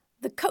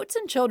Coates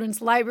and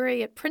Children's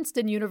Library at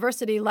Princeton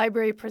University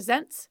Library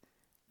presents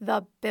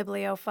The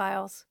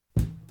Bibliophiles.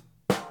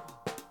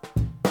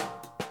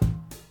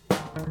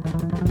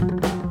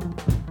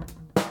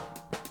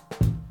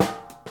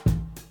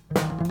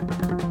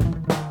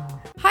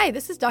 Hi,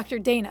 this is Dr.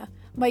 Dana.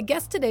 My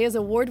guest today is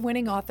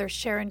award-winning author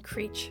Sharon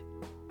Creech.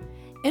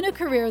 In a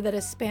career that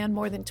has spanned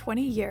more than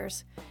 20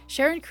 years,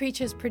 Sharon Creech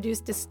has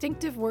produced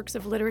distinctive works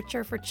of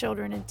literature for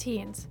children and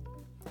teens.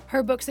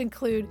 Her books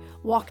include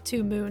Walk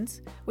Two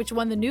Moons, which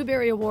won the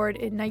Newbery Award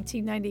in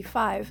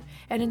 1995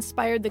 and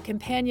inspired the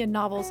companion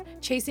novels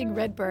Chasing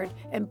Redbird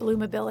and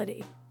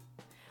Bloomability.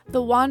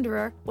 The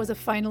Wanderer was a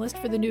finalist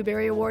for the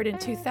Newbery Award in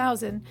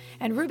 2000,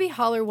 and Ruby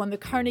Holler won the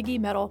Carnegie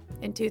Medal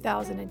in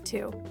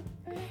 2002.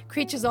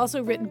 Creech has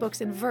also written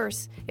books in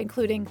verse,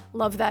 including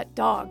Love That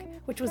Dog,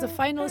 which was a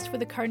finalist for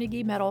the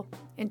Carnegie Medal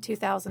in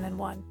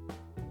 2001.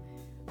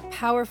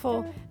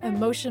 Powerful,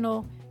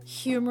 emotional,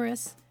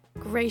 humorous,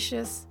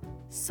 gracious,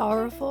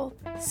 sorrowful,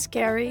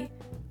 scary,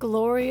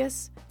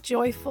 glorious,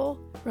 joyful,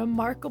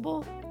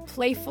 remarkable,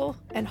 playful,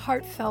 and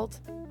heartfelt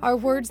are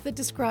words that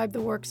describe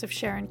the works of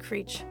Sharon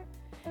Creech.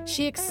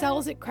 She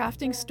excels at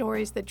crafting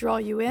stories that draw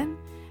you in,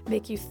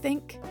 make you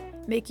think,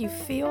 make you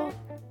feel,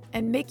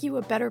 and make you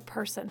a better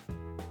person.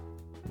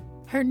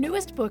 Her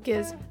newest book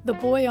is The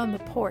Boy on the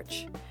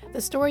Porch,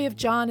 the story of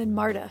John and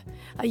Marta,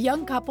 a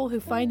young couple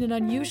who find an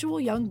unusual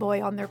young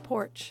boy on their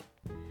porch.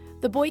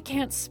 The boy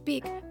can't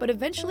speak, but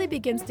eventually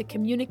begins to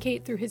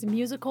communicate through his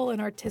musical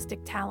and artistic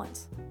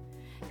talents.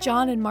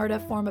 John and Marta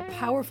form a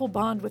powerful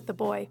bond with the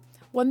boy,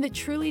 one that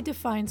truly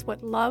defines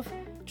what love,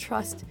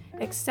 trust,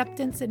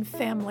 acceptance, and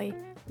family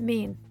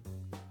mean.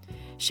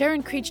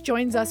 Sharon Creech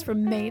joins us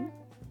from Maine.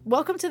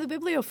 Welcome to the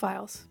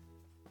Bibliophiles.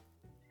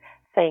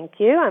 Thank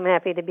you. I'm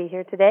happy to be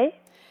here today.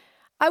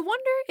 I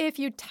wonder if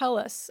you'd tell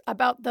us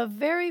about the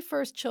very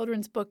first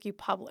children's book you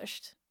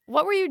published.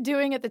 What were you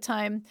doing at the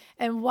time,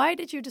 and why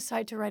did you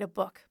decide to write a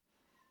book?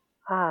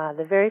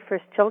 The very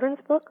first children's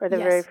book or the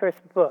Yes. very first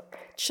book?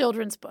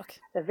 Children's book.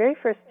 The very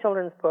first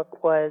children's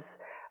book was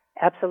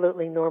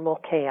Absolutely Normal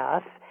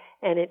Chaos,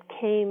 and it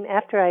came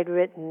after I'd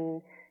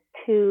written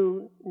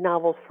 2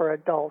 novels for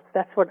adults.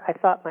 That's what I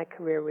thought my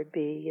career would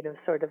be,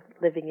 sort of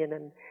living in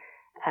an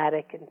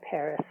attic in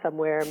Paris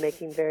somewhere,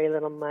 making very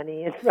little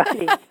money and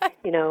writing,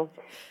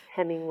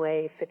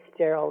 Hemingway,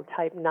 Fitzgerald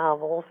type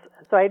novels.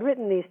 So I'd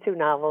written these 2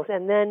 novels,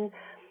 and then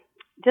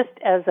just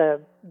as a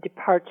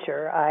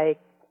departure, I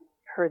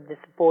heard this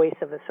voice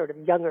of a sort of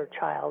younger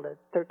child, a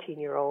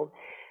 13-year-old,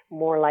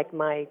 more like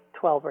my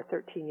 12 or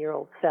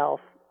 13-year-old self,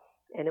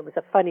 and it was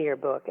a funnier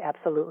book,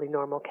 Absolutely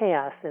Normal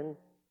Chaos. And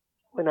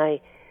when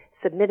I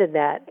submitted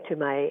that to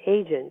my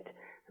agent,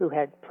 who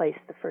had placed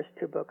the first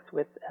 2 books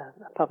with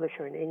a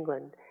publisher in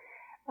England,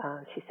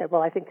 she said,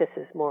 well, I think this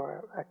is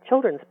more a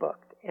children's book.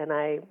 And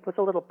I was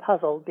a little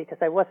puzzled because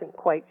I wasn't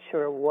quite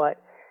sure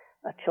what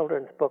a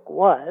children's book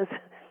was.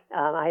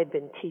 I had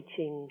been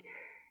teaching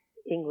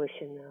English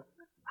in a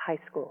high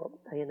school,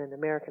 in an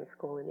American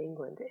school in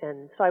England.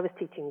 And so I was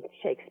teaching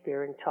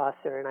Shakespeare and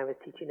Chaucer, and I was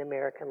teaching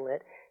American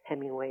Lit,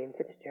 Hemingway and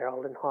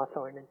Fitzgerald and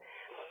Hawthorne.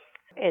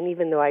 And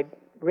even though I'd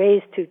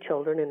raised 2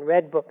 children and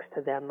read books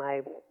to them,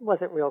 I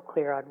wasn't real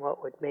clear on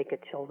what would make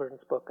a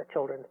children's book,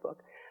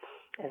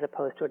 as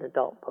opposed to an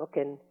adult book.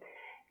 And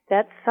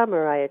that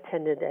summer I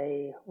attended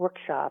a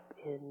workshop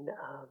in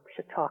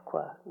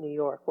Chautauqua, New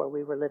York, where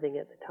we were living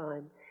at the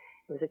time.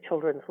 It was a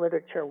children's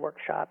literature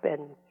workshop,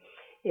 and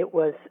it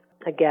was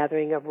a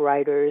gathering of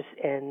writers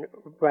and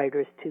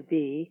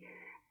writers-to-be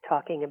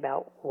talking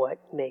about what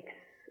makes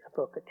a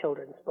book a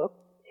children's book.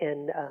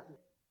 And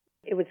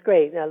it was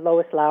great.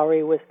 Lois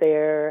Lowry was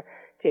there,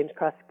 James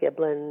Cross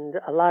Giblin,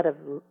 a lot of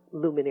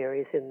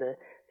luminaries in the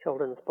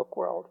children's book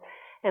world.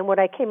 And what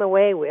I came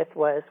away with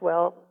was,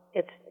 well,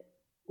 it's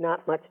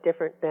not much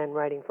different than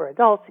writing for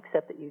adults,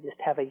 except that you just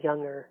have a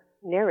younger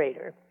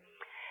narrator.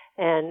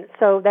 And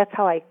so that's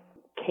how I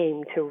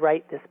came to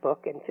write this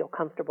book and feel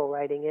comfortable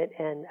writing it.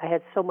 And I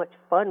had so much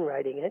fun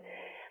writing it.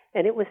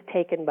 And it was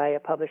taken by a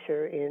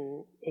publisher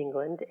in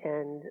England,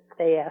 and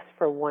they asked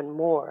for one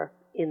more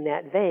in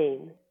that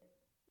vein.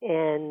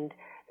 And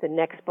the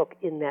next book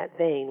in that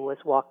vein was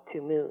Walk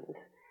Two Moons.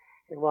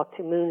 And Walk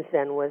Two Moons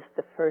then was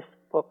the first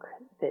book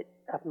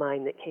of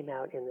mine that came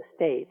out in the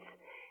States.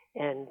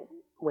 And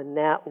when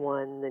that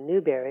won the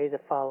Newbery the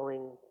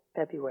following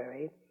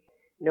February,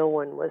 no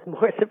one was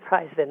more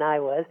surprised than I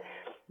was,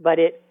 but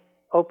it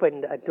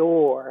opened a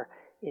door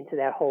into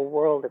that whole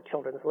world of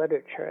children's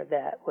literature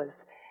that was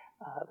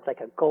like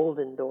a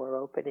golden door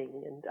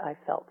opening, and I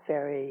felt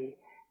very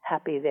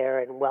happy there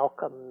and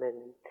welcome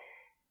and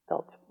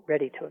felt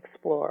ready to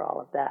explore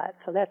all of that.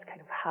 So that's kind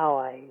of how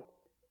I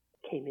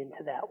came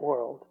into that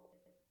world.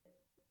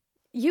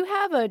 You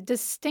have a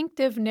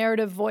distinctive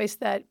narrative voice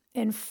that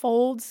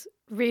enfolds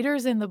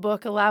readers in the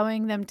book,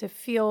 allowing them to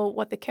feel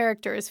what the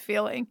character is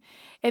feeling.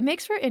 It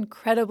makes for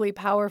incredibly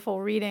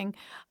powerful reading.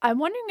 I'm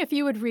wondering if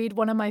you would read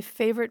one of my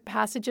favorite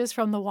passages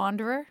from The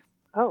Wanderer.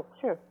 Oh,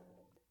 sure.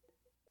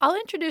 I'll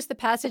introduce the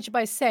passage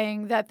by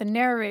saying that the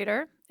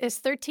narrator is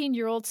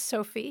 13-year-old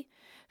Sophie,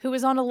 who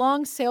is on a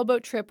long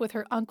sailboat trip with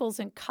her uncles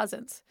and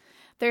cousins.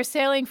 They're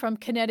sailing from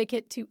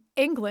Connecticut to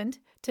England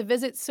to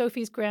visit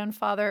Sophie's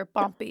grandfather,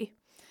 Pompey.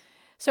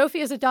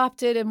 Sophie is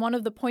adopted, and one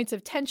of the points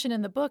of tension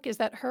in the book is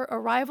that her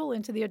arrival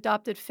into the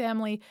adopted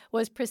family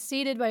was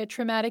preceded by a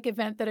traumatic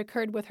event that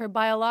occurred with her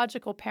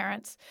biological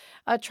parents,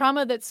 a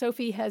trauma that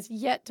Sophie has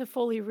yet to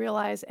fully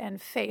realize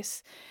and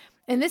face.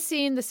 In this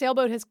scene, the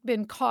sailboat has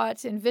been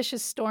caught in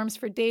vicious storms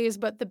for days,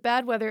 but the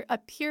bad weather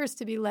appears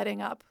to be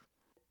letting up.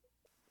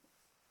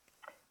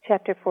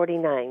 Chapter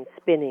 49,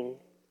 Spinning.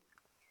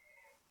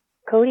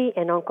 Cody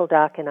and Uncle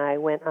Doc and I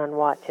went on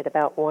watch at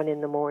about 1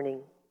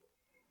 a.m.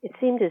 It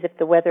seemed as if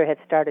the weather had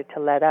started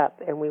to let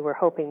up, and we were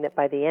hoping that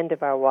by the end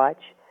of our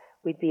watch,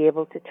 we'd be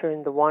able to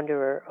turn the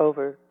Wanderer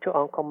over to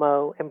Uncle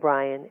Mo and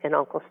Brian and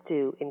Uncle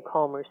Stu in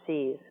calmer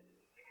seas.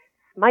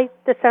 "Smite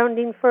the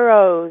sounding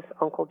furrows,"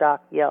 Uncle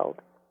Doc yelled.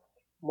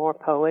 "More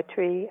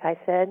poetry?" I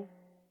said.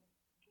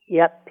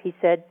 "Yep," he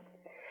said.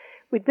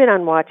 We'd been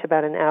on watch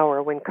about an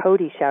hour when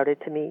Cody shouted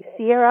to me,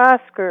 "Sierra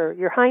Oscar,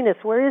 Your Highness,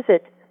 where is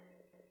it?"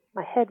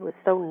 My head was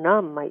so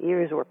numb my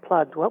ears were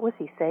plugged. What was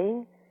he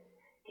saying?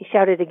 He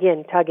shouted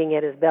again, tugging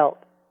at his belt.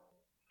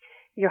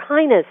 "Your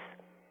Highness!"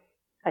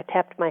 I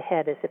tapped my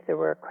head as if there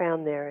were a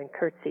crown there and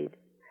curtsied.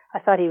 I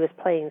thought he was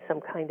playing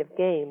some kind of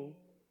game.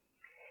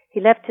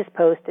 He left his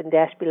post and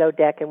dashed below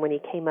deck, and when he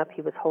came up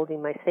he was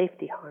holding my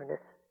safety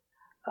harness.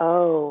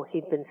 Oh,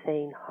 he'd been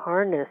saying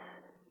harness.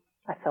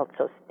 I felt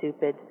so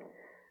stupid.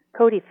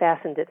 Cody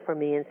fastened it for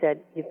me and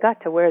said, "You've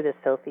got to wear this,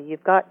 Sophie.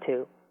 You've got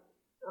to."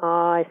 "Oh,"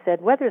 I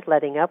said, "weather's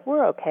letting up.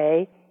 We're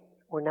okay."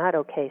 "We're not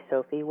okay,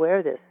 Sophie.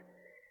 Wear this."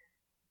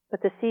 But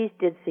the seas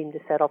did seem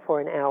to settle for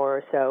an hour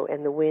or so,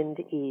 and the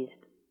wind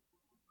eased.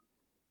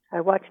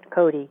 I watched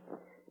Cody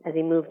as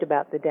he moved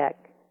about the deck.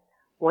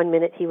 1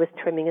 minute he was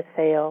trimming a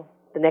sail.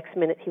 The next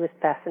minute he was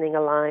fastening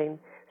a line,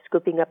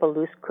 scooping up a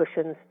loose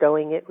cushion,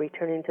 stowing it,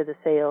 returning to the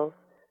sails.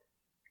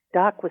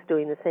 Doc was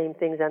doing the same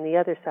things on the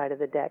other side of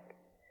the deck.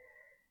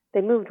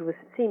 They moved with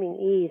seeming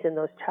ease in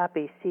those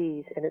choppy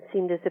seas, and it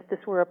seemed as if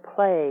this were a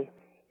play,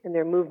 and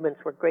their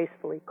movements were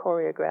gracefully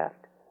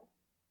choreographed.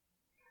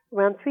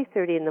 Around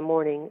 3:30 in the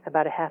morning,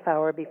 about a half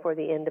hour before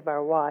the end of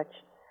our watch,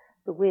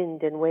 the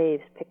wind and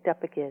waves picked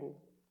up again.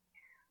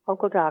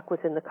 Uncle Doc was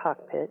in the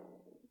cockpit,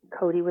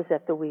 Cody was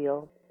at the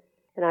wheel,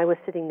 and I was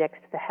sitting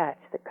next to the hatch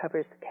that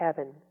covers the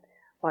cabin,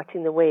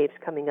 watching the waves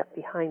coming up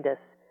behind us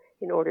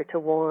in order to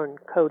warn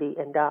Cody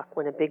and Doc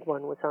when a big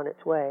one was on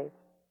its way.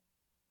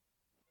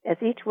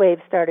 As each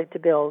wave started to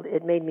build,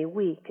 it made me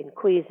weak and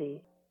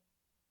queasy.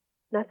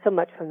 Not so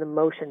much from the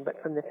motion,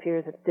 but from the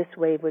fear that this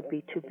wave would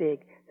be too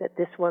big, that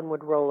this one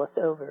would roll us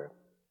over.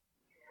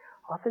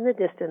 Off in the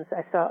distance,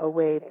 I saw a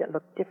wave that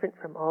looked different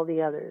from all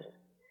the others.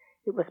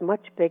 It was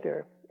much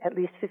bigger, at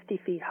least 50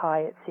 feet high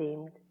it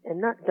seemed, and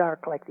not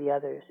dark like the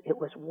others. It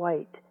was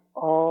white,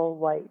 all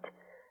white,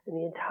 and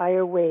the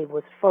entire wave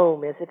was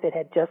foam as if it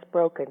had just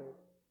broken.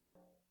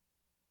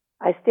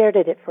 I stared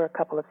at it for a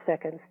couple of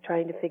seconds,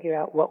 trying to figure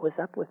out what was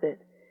up with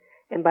it,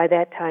 and by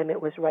that time it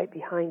was right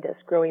behind us,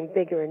 growing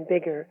bigger and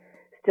bigger,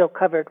 still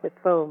covered with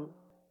foam.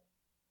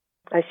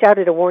 I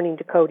shouted a warning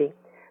to Cody.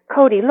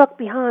 "Cody, look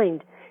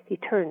behind!" He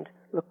turned,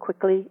 looked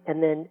quickly,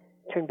 and then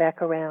turned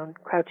back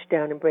around, crouched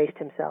down, and braced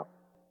himself.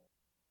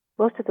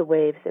 Most of the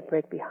waves that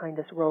break behind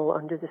us roll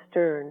under the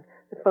stern.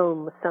 The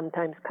foam was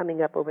sometimes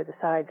coming up over the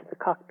sides of the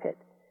cockpit.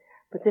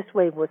 But this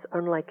wave was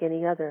unlike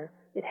any other.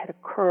 It had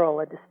a curl,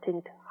 a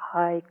distinct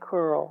high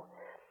curl.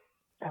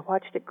 I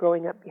watched it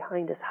growing up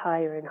behind us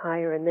higher and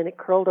higher, and then it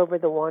curled over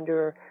the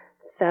Wanderer,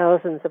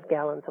 thousands of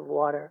gallons of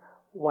water,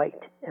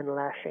 white and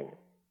lashing.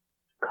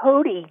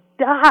 "Cody!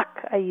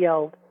 Doc!" I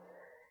yelled.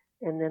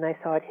 And then I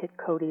saw it hit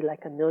Cody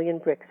like a million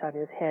bricks on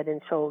his head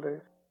and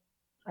shoulders.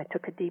 I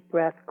took a deep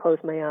breath,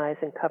 closed my eyes,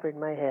 and covered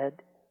my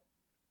head.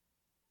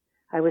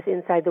 I was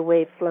inside the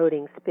wave,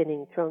 floating,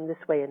 spinning, thrown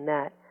this way and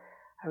that.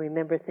 I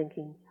remember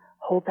thinking,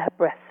 "Hold that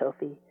breath,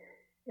 Sophie,"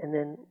 and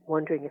then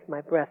wondering if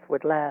my breath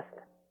would last.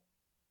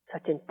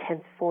 Such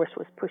intense force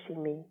was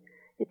pushing me.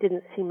 It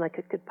didn't seem like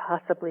it could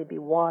possibly be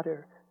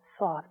water,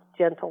 soft,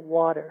 gentle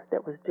water,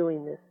 that was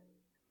doing this.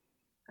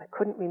 I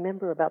couldn't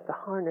remember about the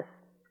harness.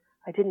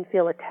 I didn't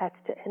feel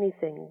attached to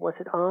anything. Was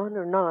it on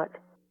or not?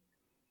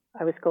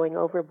 I was going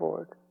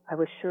overboard. I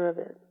was sure of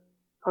it.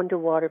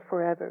 Underwater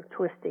forever,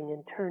 twisting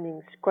and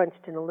turning,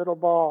 scrunched in a little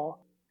ball.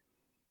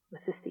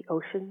 Was this the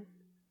ocean?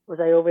 Was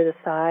I over the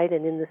side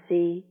and in the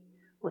sea?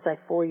 Was I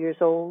 4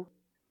 years old?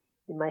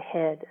 In my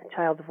head, a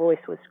child's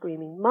voice was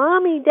screaming,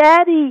 "Mommy,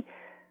 Daddy!"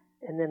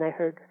 And then I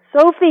heard,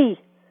 "Sophie!"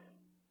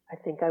 I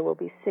think I will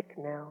be sick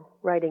now,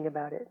 writing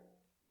about it.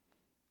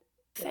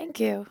 Thank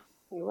you.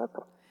 You're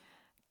welcome.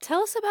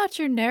 Tell us about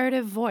your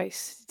narrative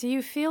voice. Do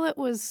you feel it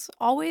was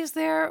always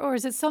there, or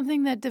is it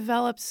something that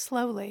developed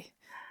slowly?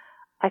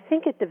 I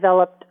think it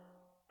developed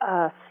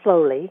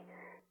slowly,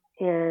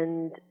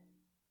 and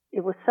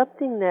it was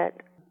something that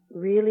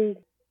really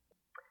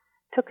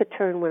took a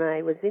turn when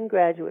I was in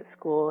graduate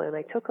school, and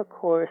I took a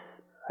course,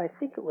 I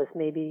think it was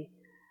maybe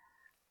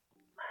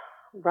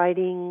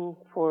writing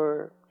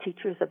for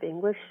teachers of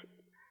English,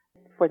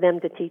 for them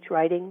to teach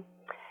writing.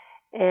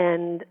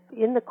 And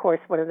in the course,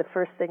 one of the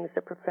first things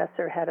the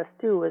professor had us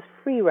do was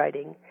free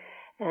writing.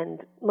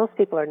 And most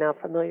people are now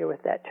familiar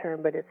with that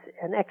term, but it's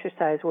an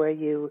exercise where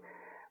you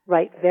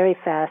write very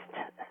fast,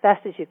 as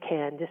fast as you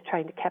can, just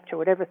trying to capture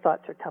whatever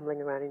thoughts are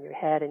tumbling around in your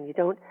head, and you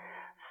don't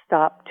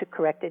stop to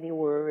correct any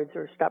words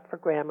or stop for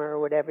grammar or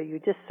whatever. You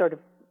just sort of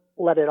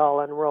let it all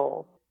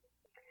unroll.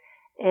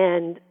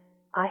 And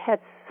I had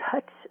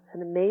such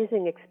an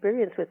amazing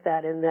experience with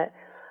that, in that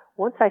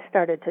once I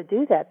started to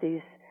do that,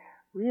 these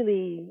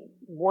really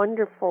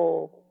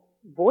wonderful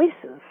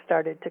voices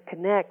started to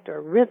connect,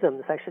 or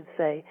rhythms, I should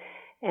say,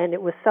 and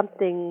it was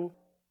something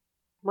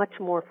much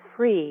more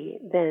free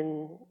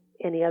than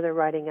any other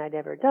writing I'd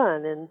ever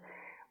done. And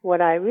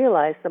what I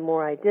realized, the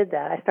more I did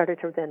that, I started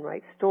to then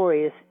write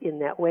stories in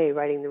that way,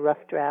 writing the rough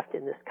draft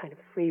in this kind of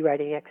free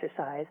writing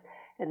exercise,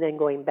 and then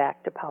going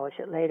back to polish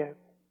it later.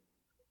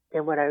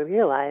 And what I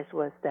realized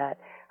was that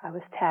I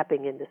was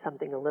tapping into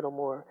something a little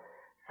more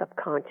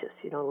subconscious,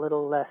 a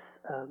little less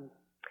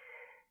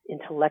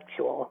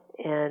intellectual.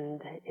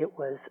 And it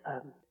was,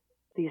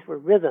 these were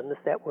rhythms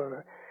that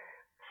were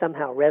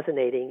somehow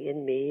resonating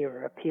in me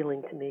or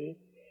appealing to me.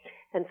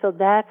 And so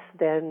that's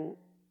then,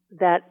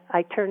 that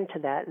I turned to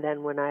that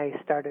then when I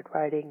started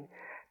writing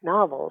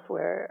novels,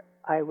 where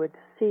I would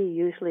see,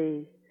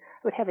 usually,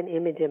 I would have an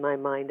image in my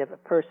mind of a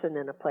person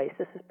and a place.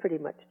 This is pretty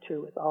much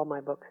true with all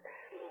my books.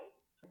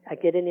 I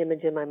get an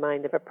image in my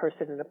mind of a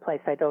person and a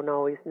place. I don't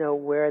always know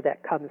where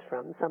that comes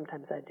from.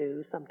 Sometimes I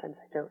do, sometimes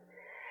I don't.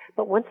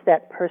 But once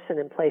that person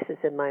and place is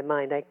in my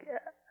mind,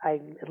 I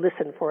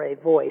listen for a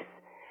voice.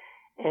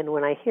 And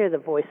when I hear the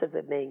voice of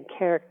the main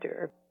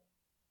character,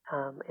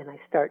 and I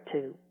start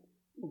to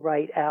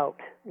write out,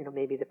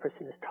 maybe the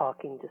person is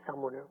talking to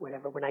someone or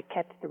whatever, when I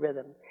catch the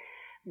rhythm,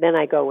 then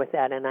I go with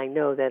that, and I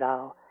know that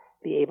I'll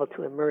be able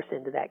to immerse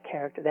into that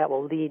character. That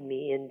will lead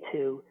me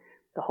into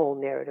the whole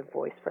narrative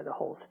voice for the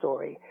whole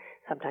story.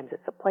 Sometimes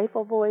it's a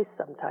playful voice,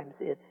 sometimes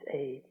it's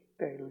a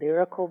very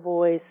lyrical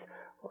voice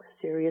or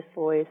a serious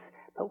voice,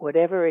 but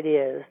whatever it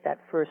is, that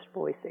first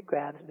voice that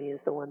grabs me is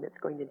the one that's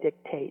going to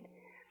dictate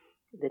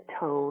the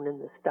tone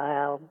and the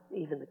style,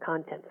 even the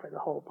content for the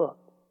whole book.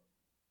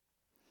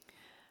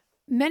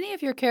 Many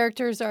of your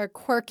characters are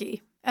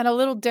quirky and a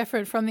little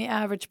different from the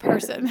average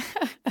person.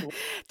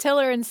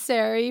 Tiller and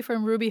Sari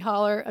from Ruby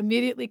Holler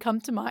immediately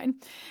come to mind,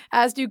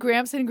 as do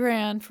Gramps and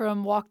Gran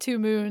from Walk Two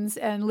Moons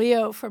and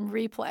Leo from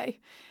Replay.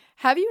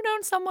 Have you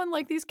known someone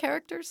like these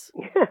characters?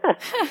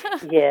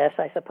 Yes,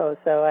 I suppose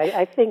so.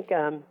 I think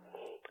I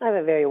have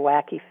a very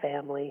wacky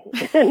family,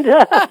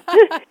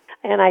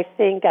 and I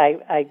think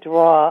I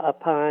draw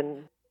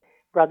upon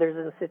brothers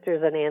and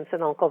sisters and aunts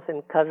and uncles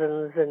and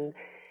cousins and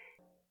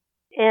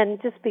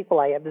just people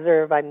I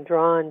observe. I'm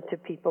drawn to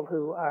people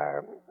who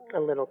are a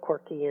little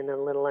quirky and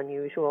a little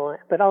unusual,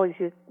 but always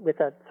with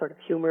a sort of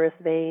humorous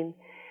vein.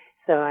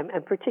 So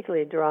I'm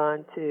particularly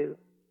drawn to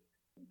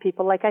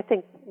people like I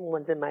think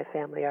ones in my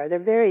family are. They're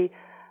very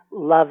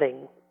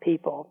loving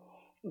people,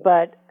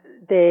 but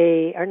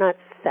they are not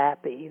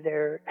sappy.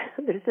 There's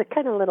a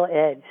kind of little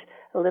edge,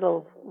 a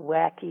little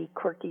wacky,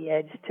 quirky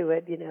edge to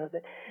it,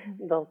 that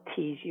they'll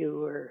tease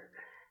you or,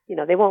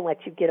 they won't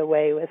let you get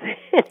away with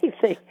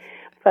anything.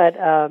 But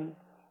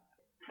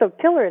so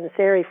Tiller and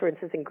Sari, for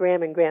instance, and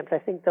Graham and Gramps, I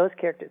think those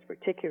characters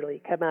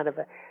particularly come out of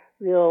a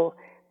real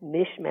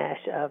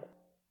mishmash of,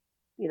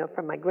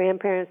 from my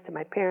grandparents to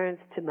my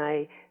parents to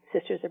my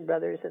sisters and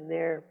brothers and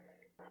their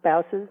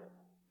spouses.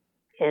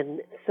 And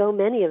so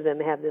many of them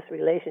have this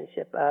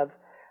relationship of,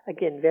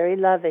 again, very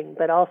loving,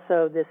 but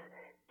also this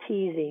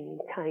teasing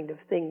kind of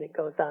thing that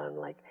goes on,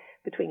 like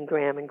between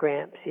Graham and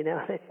Gramps,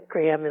 that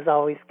Graham is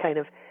always kind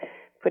of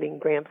putting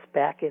Gramps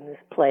back in his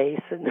place,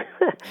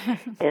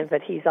 and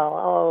but he's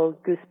all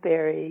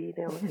gooseberry,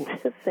 and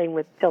same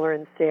with Tiller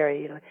and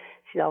Sari,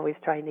 she's always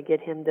trying to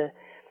get him to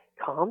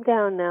calm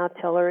down now,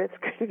 Tiller, it's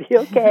going to be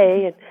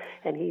okay,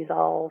 and he's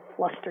all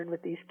flustered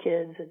with these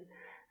kids, and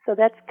so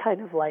that's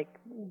kind of like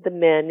the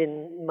men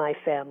in my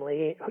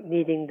family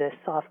needing the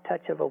soft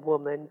touch of a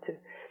woman to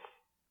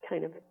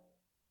kind of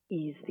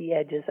ease the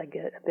edges a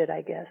bit,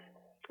 I guess.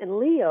 And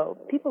Leo,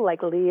 people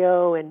like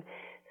Leo and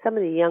some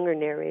of the younger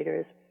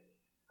narrators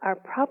are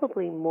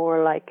probably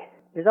more like,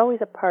 there's always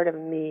a part of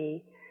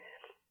me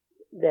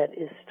that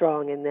is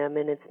strong in them,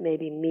 and it's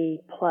maybe me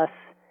plus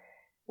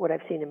what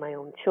I've seen in my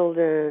own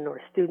children or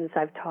students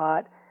I've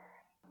taught.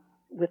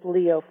 With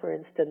Leo, for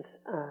instance,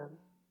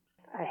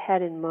 I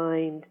had in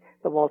mind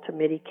the Walter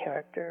Mitty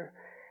character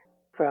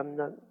from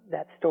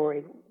that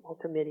story,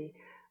 Walter Mitty,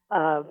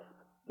 of,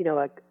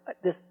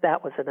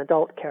 that was an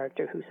adult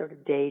character who sort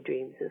of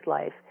daydreams his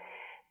life.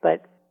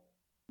 But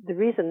the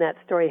reason that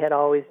story had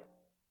always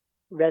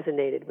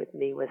resonated with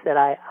me was that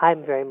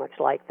I'm very much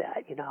like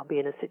that. I'll be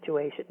in a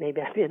situation,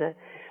 maybe I'll be in a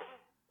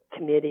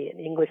committee, an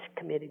English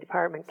committee,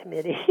 department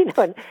committee,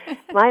 and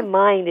my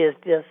mind is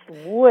just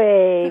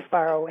way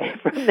far away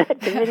from that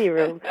committee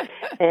room.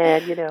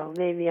 And,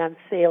 maybe I'm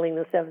sailing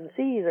the seven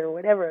seas or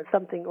whatever,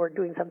 or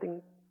doing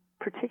something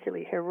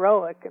particularly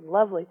heroic and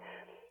lovely.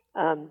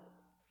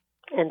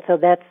 And so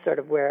that's sort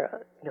of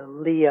where,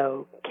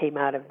 Leo came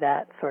out of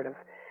that sort of,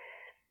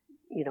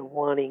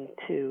 wanting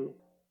to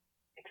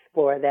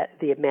explore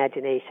the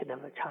imagination of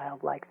a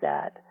child like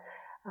that.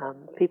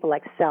 People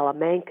like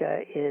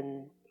Salamanca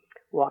in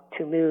Walk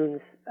Two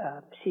Moons,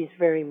 she's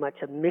very much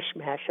a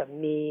mishmash of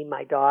me and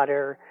my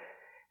daughter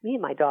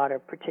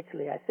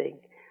particularly, I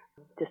think,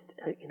 just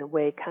in a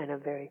way kind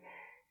of very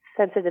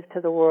sensitive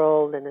to the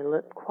world and a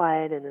little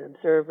quiet and an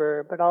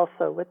observer, but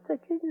also with this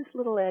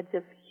little edge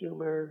of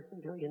humor,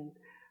 in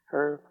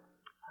her.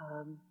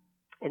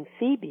 And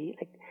Phoebe,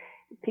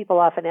 people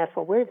often ask,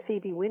 well, where did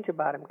Phoebe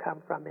Winterbottom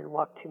come from in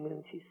Walk Two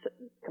Moons? She's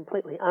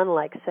completely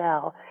unlike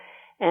Sal,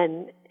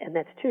 and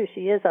that's true.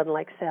 She is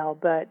unlike Sal,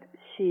 but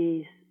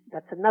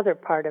that's another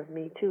part of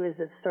me too. Is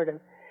this sort of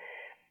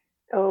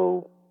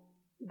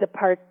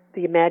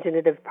the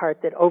imaginative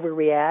part that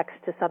overreacts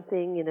to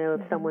something.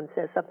 If someone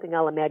says something,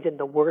 I'll imagine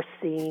the worst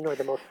scene or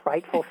the most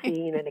frightful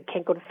scene, and I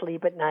can't go to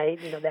sleep at night.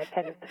 That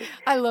kind of thing.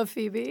 I love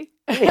Phoebe.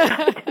 Yeah,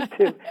 I do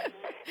too.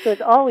 So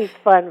it's always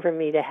fun for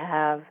me to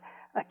have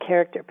a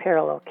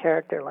parallel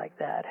character like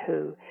that,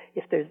 who,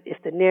 if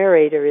the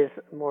narrator is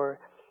more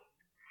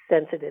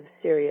sensitive,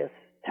 serious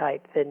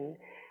type, then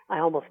I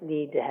almost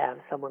need to have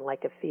someone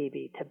like a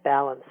Phoebe to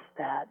balance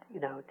that,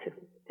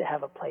 to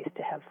have a place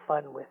to have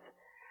fun with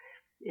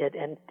it,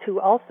 and to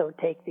also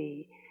take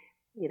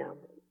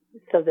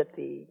so that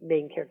the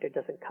main character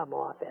doesn't come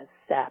off as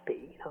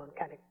sappy, and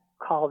kind of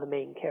call the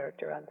main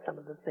character on some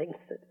of the things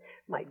that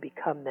might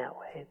become that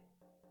way.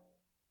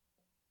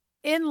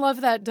 In Love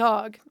That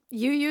Dog,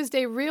 you used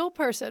a real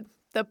person,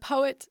 the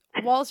poet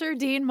Walter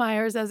Dean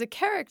Myers, as a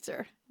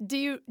character. Do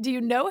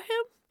you know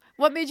him?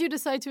 What made you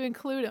decide to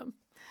include him?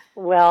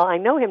 Well, I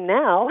know him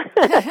now.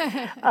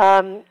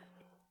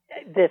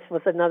 This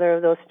was another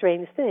of those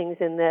strange things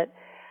in that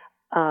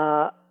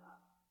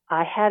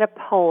I had a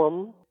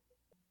poem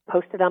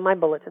posted on my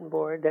bulletin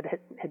board that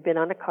had been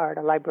on a card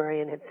a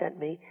librarian had sent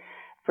me.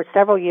 For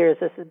several years,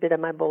 this has been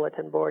on my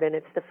bulletin board, and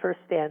it's the first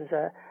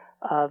stanza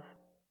of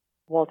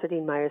Walter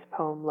Dean Myers'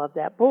 poem, Love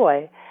That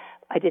Boy.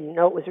 I didn't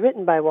know it was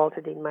written by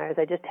Walter Dean Myers.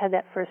 I just had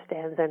that first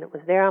stanza, and it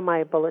was there on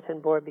my bulletin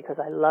board because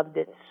I loved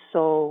it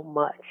so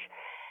much.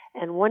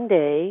 And one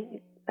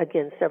day,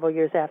 again, several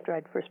years after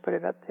I'd first put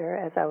it up there,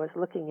 as I was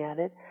looking at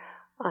it,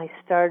 I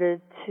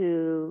started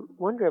to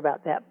wonder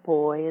about that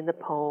boy in the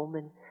poem,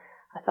 and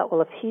I thought,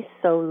 well, if he's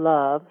so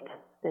loved,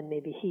 then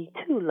maybe he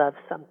too loves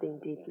something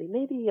deeply.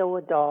 Maybe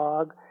a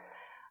dog,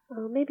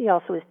 maybe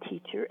also his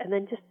teacher. And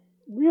then just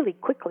really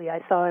quickly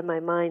I saw in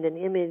my mind an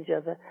image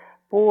of a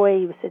boy.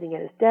 He was sitting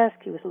at his desk,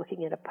 he was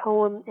looking at a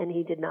poem, and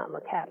he did not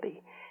look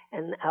happy.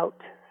 And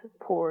out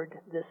poured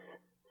this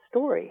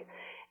story.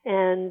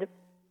 And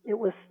it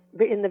was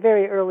in the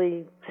very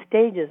early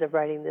stages of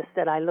writing this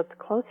that I looked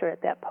closer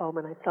at that poem,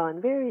 and I saw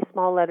in very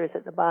small letters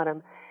at the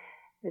bottom,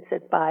 it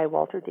said, by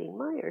Walter Dean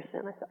Myers.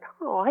 And I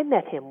thought, I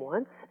met him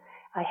once.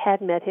 I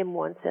had met him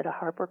once at a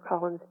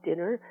HarperCollins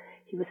dinner.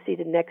 He was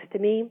seated next to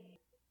me,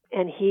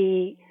 and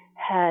he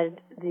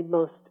had the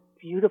most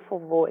beautiful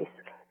voice,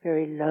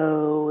 very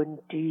low and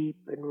deep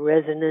and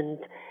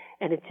resonant,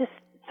 and it just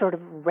sort of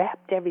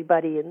wrapped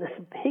everybody in this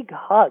big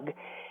hug.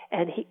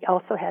 And he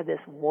also had this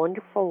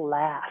wonderful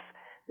laugh,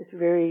 this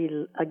very,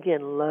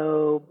 again,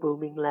 low,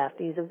 booming laugh.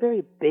 He's a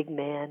very big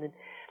man, and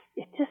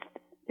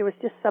there was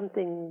just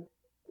something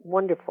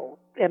wonderful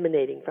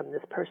emanating from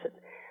this person.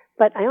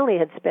 But I only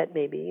had spent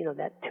maybe,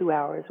 that 2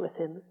 hours with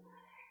him.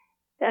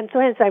 And so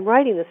as I'm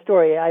writing the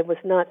story, I was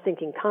not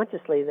thinking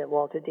consciously that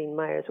Walter Dean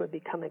Myers would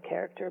become a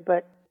character,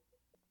 but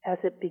as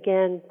it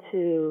began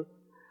to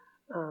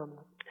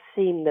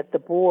seem that the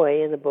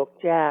boy in the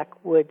book, Jack,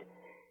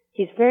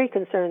 he's very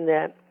concerned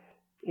that,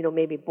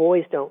 maybe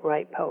boys don't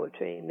write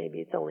poetry, maybe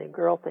it's only a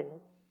girl thing.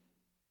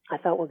 I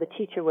thought, well, the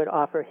teacher would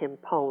offer him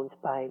poems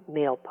by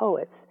male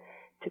poets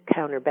to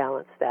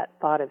counterbalance that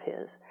thought of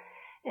his.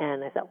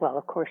 And I thought, well,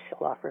 of course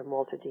she'll offer him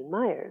Walter Dean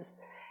Myers.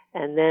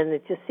 And then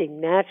it just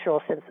seemed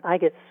natural, since I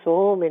get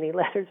so many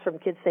letters from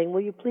kids saying,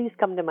 will you please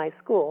come to my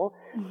school,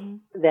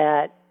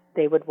 that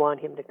they would want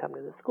him to come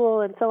to the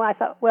school. And so I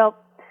thought, well,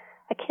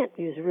 I can't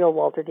use real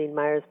Walter Dean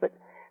Myers, but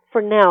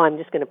for now I'm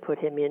just going to put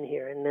him in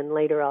here, and then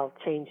later I'll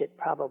change it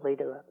probably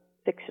to a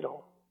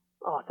fictional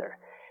author.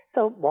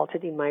 So Walter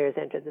Dean Myers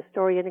entered the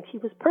story, and he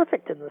was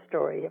perfect in the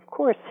story. Of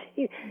course,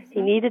 he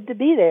needed to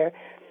be there.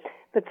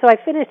 But so I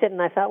finished it,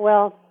 and I thought,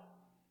 well,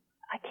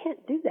 I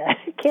can't do that,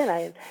 can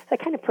I? So I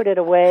kind of put it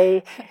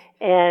away,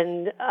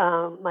 and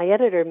my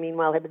editor,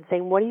 meanwhile, had been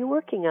saying, what are you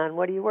working on?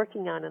 What are you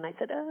working on? And I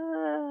said,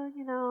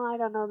 I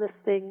don't know this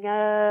thing.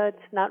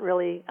 It's not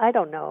really, I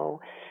don't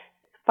know.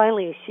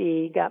 Finally,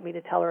 she got me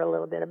to tell her a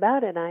little bit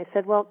about it, and I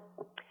said, well,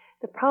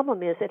 the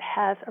problem is it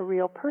has a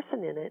real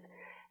person in it.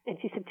 And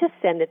she said, just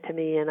send it to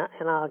me, and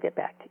I'll get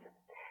back to you.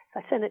 So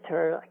I sent it to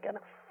her like on a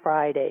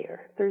Friday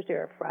or Thursday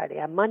or Friday.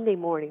 On Monday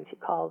morning, she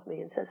calls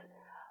me and says,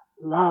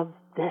 love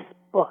this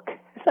book.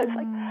 So I was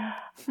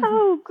like,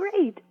 oh,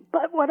 great.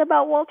 But what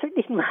about Walter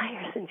Dean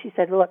Myers? And she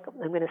said, look,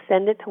 I'm going to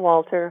send it to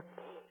Walter,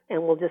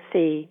 and we'll just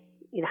see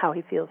how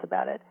he feels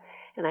about it.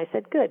 And I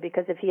said, good,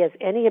 because if he has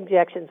any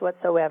objections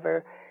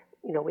whatsoever,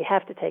 we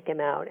have to take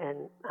him out,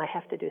 and I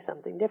have to do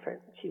something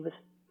different. She was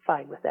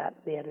fine with that.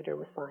 The editor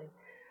was fine.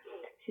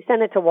 She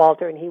sent it to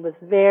Walter, and he was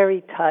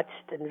very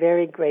touched and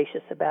very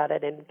gracious about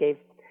it and gave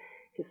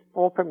his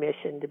full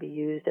permission to be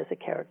used as a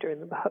character in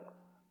the book.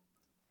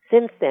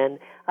 Since then,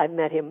 I've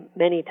met him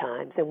many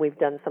times, and we've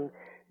done some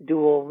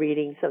dual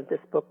readings of this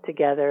book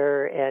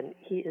together, and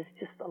he is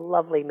just a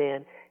lovely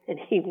man. And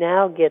he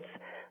now gets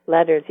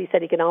letters. He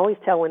said he can always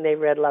tell when they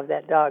read Love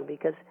That Dog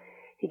because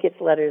he gets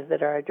letters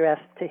that are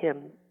addressed to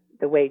him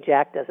the way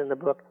Jack does in the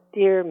book.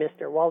 Dear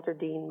Mr. Walter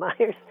Dean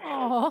Myers.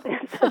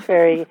 It's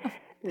very,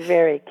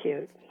 very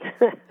cute.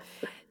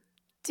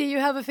 Do you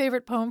have a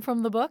favorite poem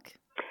from the book?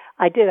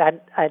 I do.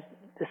 I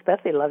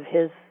especially love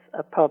his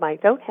poem. I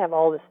don't have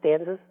all the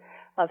stanzas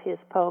of his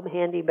poem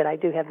handy, but I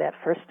do have that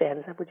first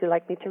stanza. Would you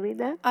like me to read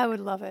that? I would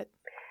love it.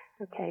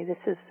 Okay, this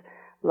is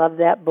Love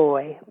That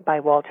Boy by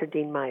Walter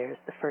Dean Myers,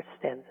 the first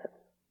stanza.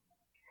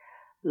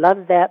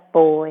 Love that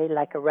boy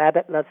like a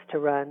rabbit loves to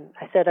run.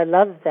 I said I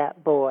love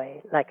that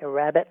boy like a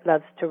rabbit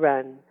loves to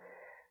run.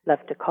 Love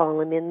to call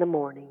him in the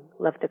morning.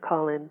 Love to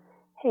call him,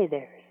 hey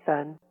there,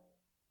 son.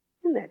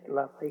 Isn't that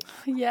lovely?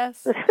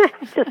 Yes.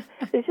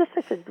 There's just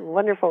such a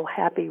wonderful,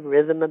 happy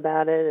rhythm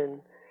about it,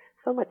 and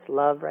so much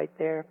love right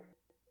there.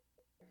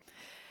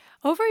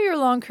 Over your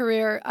long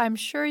career, I'm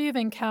sure you've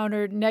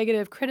encountered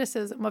negative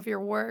criticism of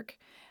your work.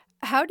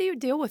 How do you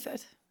deal with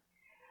it?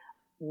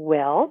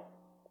 Well,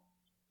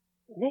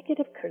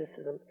 negative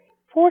criticism.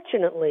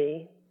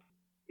 Fortunately,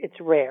 it's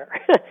rare.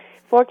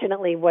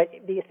 Fortunately,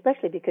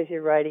 especially because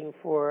you're writing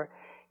for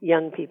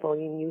young people,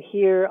 and you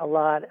hear a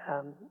lot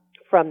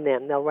from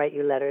them. They'll write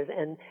you letters,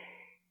 and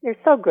they're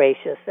so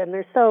gracious, and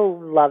they're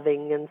so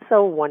loving, and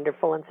so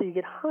wonderful, and so you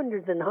get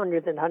hundreds and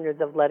hundreds and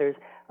hundreds of letters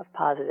of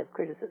positive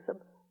criticism.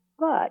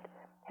 But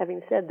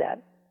having said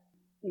that,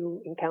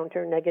 you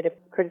encounter negative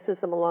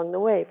criticism along the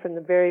way. From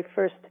the very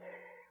first,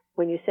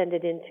 when you send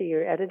it in to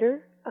your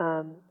editor,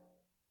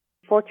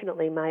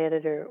 fortunately, my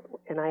editor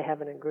and I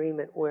have an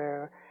agreement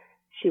where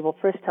she will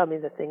first tell me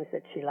the things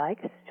that she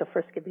likes. She'll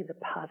first give me the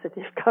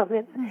positive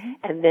comments,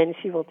 and then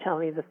she will tell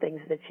me the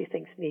things that she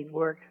thinks need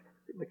work,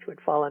 which would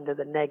fall under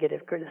the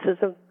negative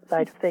criticism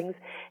side of things.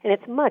 And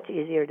it's much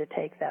easier to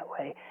take that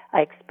way. I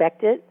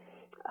expect it.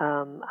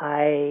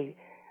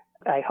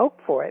 I hope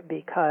for it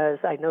because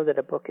I know that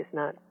a book is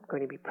not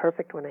going to be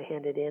perfect when I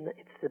hand it in.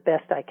 It's the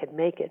best I can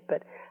make it,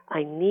 but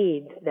I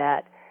need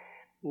that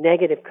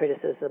negative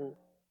criticism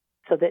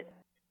so that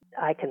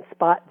I can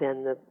spot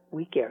then the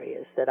weak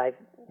areas that I've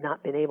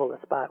not been able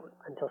to spot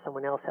until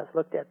someone else has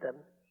looked at them.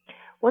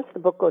 Once the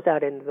book goes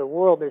out into the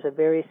world, there's a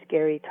very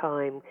scary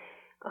time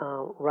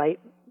right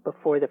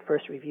before the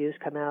first reviews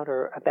come out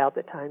or about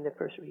the time the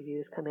first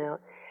reviews come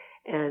out.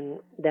 And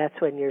that's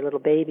when your little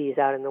baby is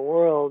out in the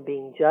world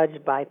being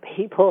judged by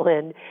people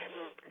and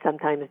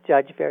sometimes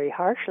judged very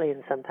harshly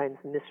and sometimes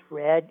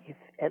misread.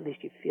 At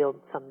least you feel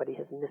somebody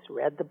has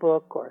misread the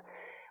book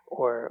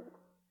or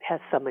has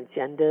some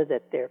agenda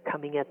that they're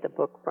coming at the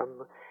book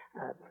from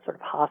a sort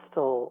of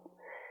hostile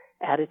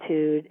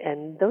attitude.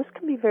 And those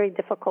can be very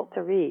difficult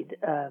to read.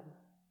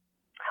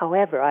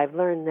 However, I've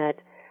learned that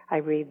I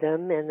read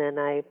them and then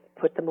I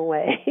put them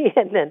away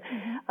and then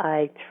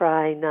I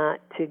try not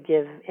to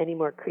give any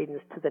more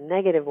credence to the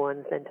negative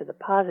ones than to the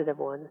positive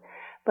ones.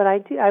 But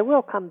I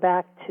will come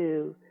back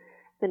to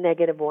the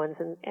negative ones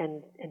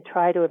and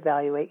try to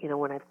evaluate,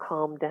 when I've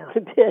calmed down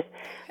a bit.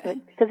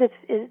 Because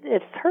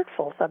it's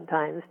hurtful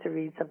sometimes to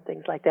read some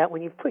things like that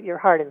when you've put your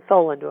heart and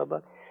soul into a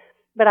book.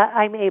 But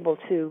I'm able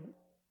to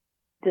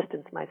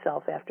distance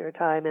myself after a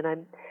time, and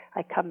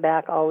I come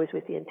back always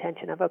with the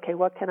intention of, okay,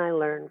 what can I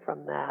learn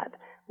from that?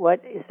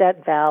 What is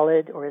that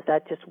valid, or is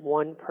that just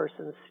one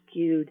person's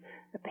skewed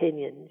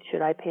opinion?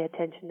 Should I pay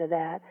attention to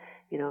that?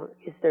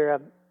 Is there a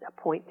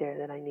point there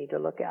that I need to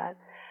look at?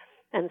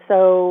 And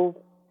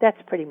so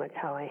that's pretty much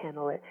how I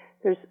handle it.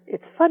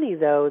 It's funny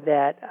though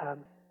that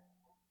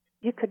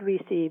you could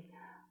receive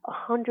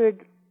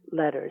 100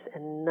 letters,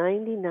 and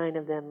 99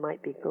 of them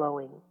might be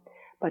glowing.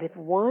 But if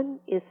one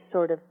is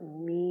sort of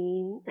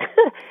mean,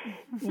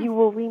 you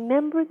will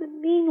remember the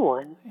mean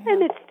one. Yeah.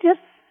 And it's just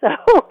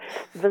so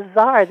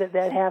bizarre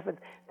that happens.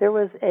 There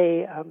was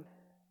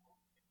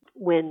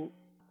when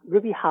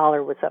Ruby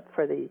Holler was up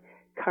for the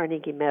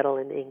Carnegie Medal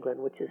in England,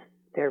 which is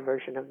their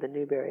version of the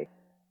Newbery,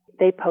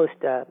 they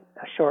post a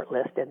short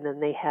list, and then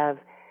they have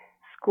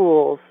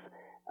schools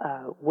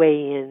weigh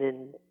in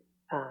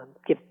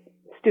and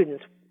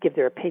students give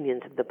their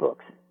opinions of the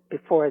books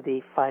before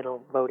the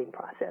final voting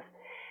process.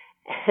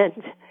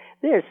 And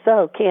they're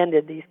so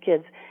candid, these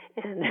kids.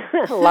 And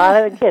a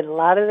lot of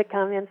the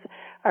comments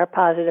are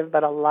positive,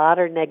 but a lot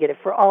are negative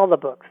for all the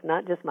books,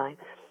 not just mine.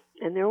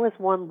 And there was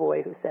one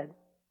boy who said,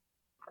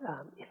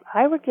 if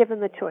I were given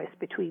the choice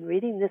between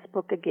reading this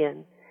book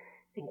again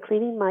and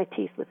cleaning my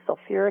teeth with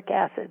sulfuric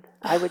acid,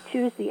 I would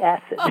choose the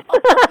acid.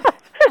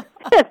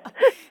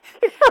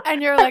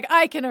 And you're like,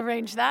 I can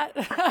arrange that.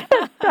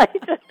 Right.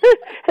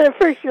 And at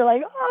first you're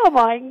like, oh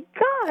my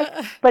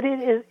God. But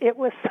it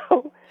was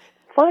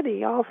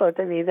funny also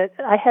to me that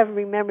I have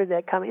remembered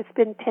that comment. It's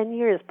been 10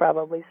 years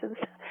probably since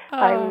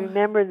I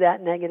remember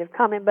that negative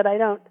comment, but I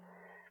don't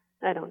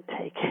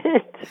take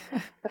it.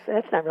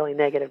 That's not really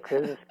negative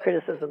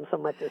criticism so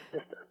much as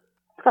just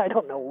I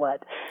don't know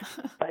what.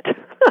 But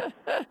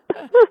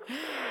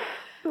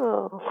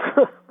oh.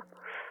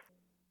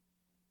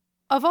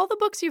 Of all the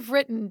books you've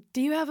written,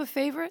 do you have a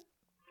favorite?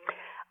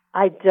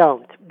 I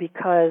don't,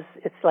 because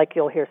it's like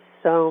you'll hear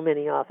so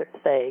many authors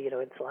say,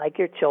 it's like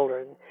your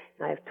children.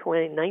 I have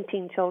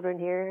 19 children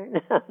here,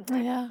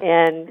 Yeah.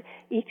 and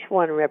each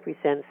one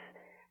represents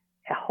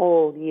a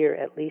whole year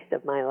at least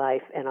of my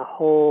life and a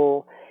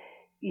whole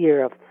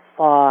year of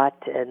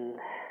thought and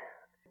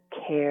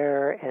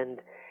care, and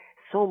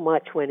so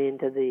much went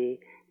into the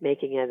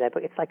making of that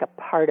book. It's like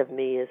a part of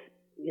me is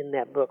in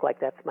that book, like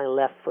that's my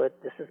left foot,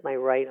 this is my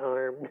right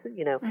arm,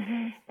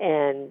 Mm-hmm.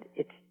 and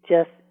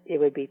it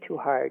would be too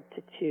hard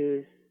to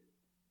choose,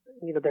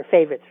 their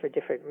favorites for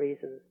different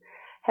reasons.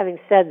 Having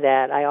said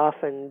that, I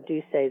often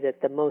do say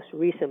that the most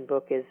recent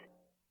book is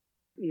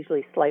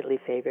usually slightly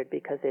favored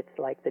because it's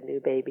like the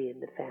new baby in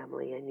the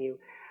family, and you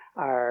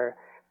are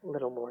a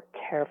little more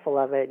careful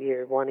of it.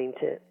 You're wanting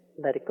to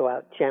let it go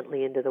out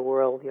gently into the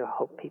world. You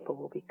hope people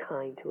will be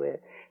kind to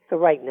it. So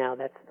right now,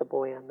 that's The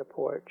Boy on the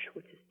Porch,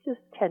 which is just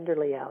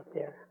tenderly out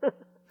there.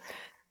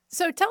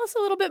 So tell us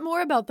a little bit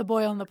more about The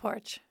Boy on the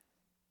Porch.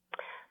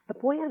 The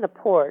Boy on the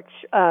Porch,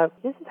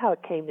 this is how it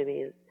came to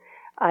me.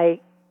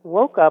 I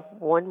woke up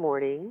one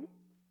morning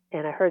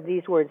and I heard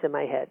these words in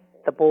my head,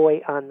 the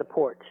boy on the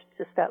porch,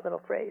 just that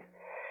little phrase.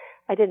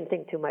 I didn't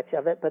think too much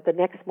of it, but the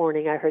next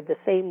morning I heard the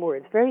same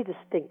words, very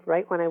distinct,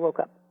 right when I woke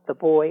up, the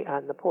boy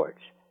on the porch.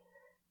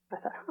 I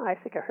thought, I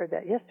think I heard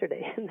that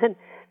yesterday. And then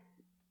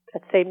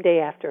that same day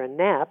after a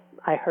nap,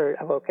 I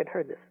woke and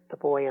heard this, the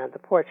boy on the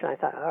porch, and I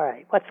thought, all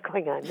right, what's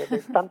going on here?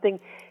 There's something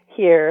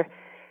here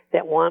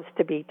that wants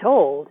to be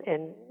told,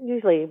 and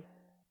usually,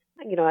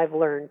 I've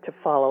learned to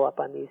follow up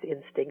on these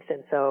instincts,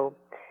 and so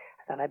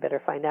I thought I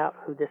better find out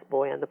who this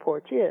boy on the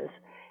porch is.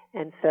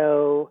 And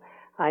so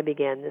I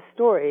began this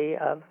story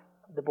of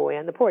the boy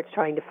on the porch,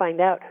 trying to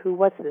find out who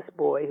was this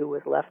boy who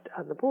was left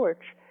on the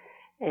porch,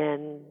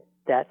 and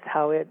that's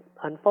how it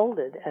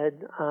unfolded.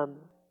 And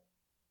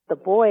the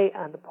boy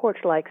on the porch,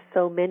 like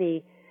so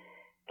many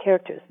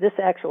characters, this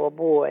actual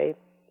boy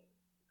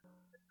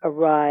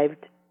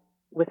arrived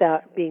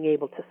without being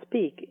able to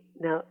speak.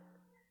 Now,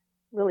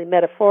 really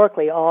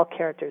metaphorically, all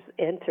characters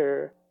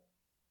enter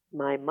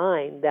my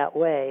mind that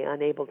way,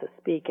 unable to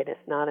speak, and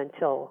it's not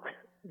until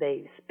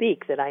they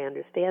speak that I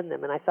understand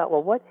them. And I thought,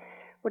 well, what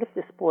if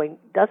this boy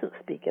doesn't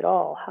speak at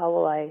all? How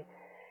will I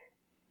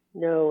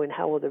know, and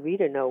how will the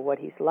reader know what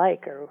he's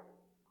like, or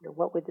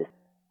what would this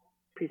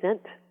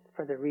present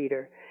for the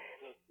reader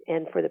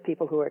and for the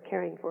people who are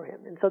caring for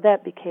him? And so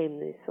that became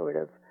the sort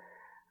of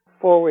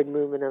forward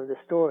movement of the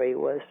story,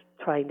 was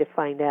trying to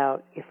find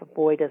out, if a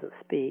boy doesn't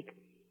speak,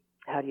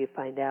 how do you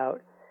find out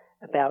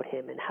about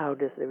him, and how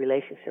does the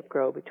relationship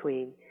grow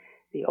between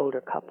the older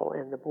couple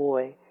and the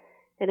boy?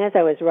 And as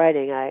I was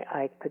writing,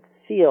 I could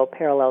feel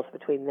parallels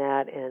between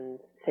that and,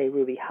 say,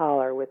 Ruby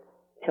Holler with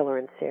Tiller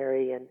and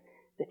Sari and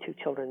the two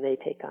children they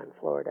take on,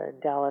 Florida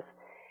and Dallas,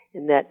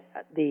 in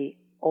that the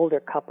older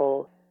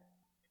couple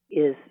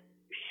is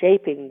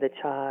shaping the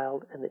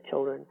child and the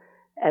children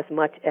as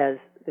much as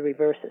the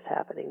reverse is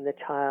happening. The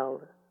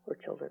child or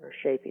children are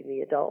shaping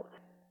the adults.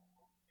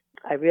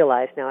 I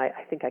realize now, I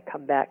think I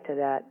come back to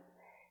that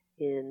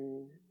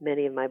in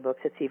many of my books.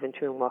 It's even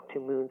true in Walk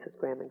Two Moons with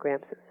Graham and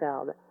Gramps and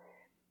Sal, that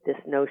this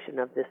notion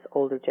of this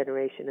older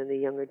generation and the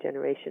younger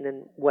generation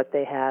and what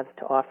they have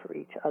to offer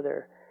each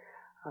other.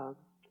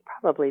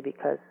 Probably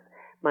because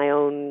my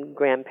own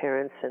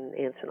grandparents and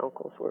aunts and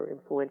uncles were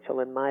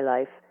influential in my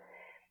life.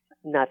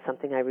 Not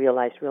something I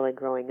realized really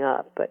growing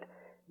up, but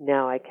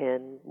now I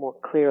can more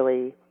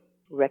clearly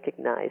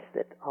recognize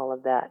that all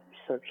of that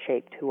sort of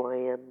shaped who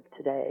I am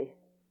today.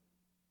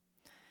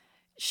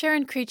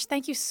 Sharon Creech,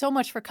 thank you so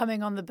much for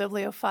coming on the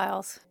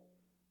Bibliophiles.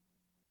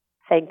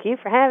 Thank you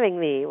for having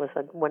me. It was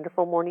a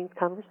wonderful morning's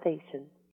conversation.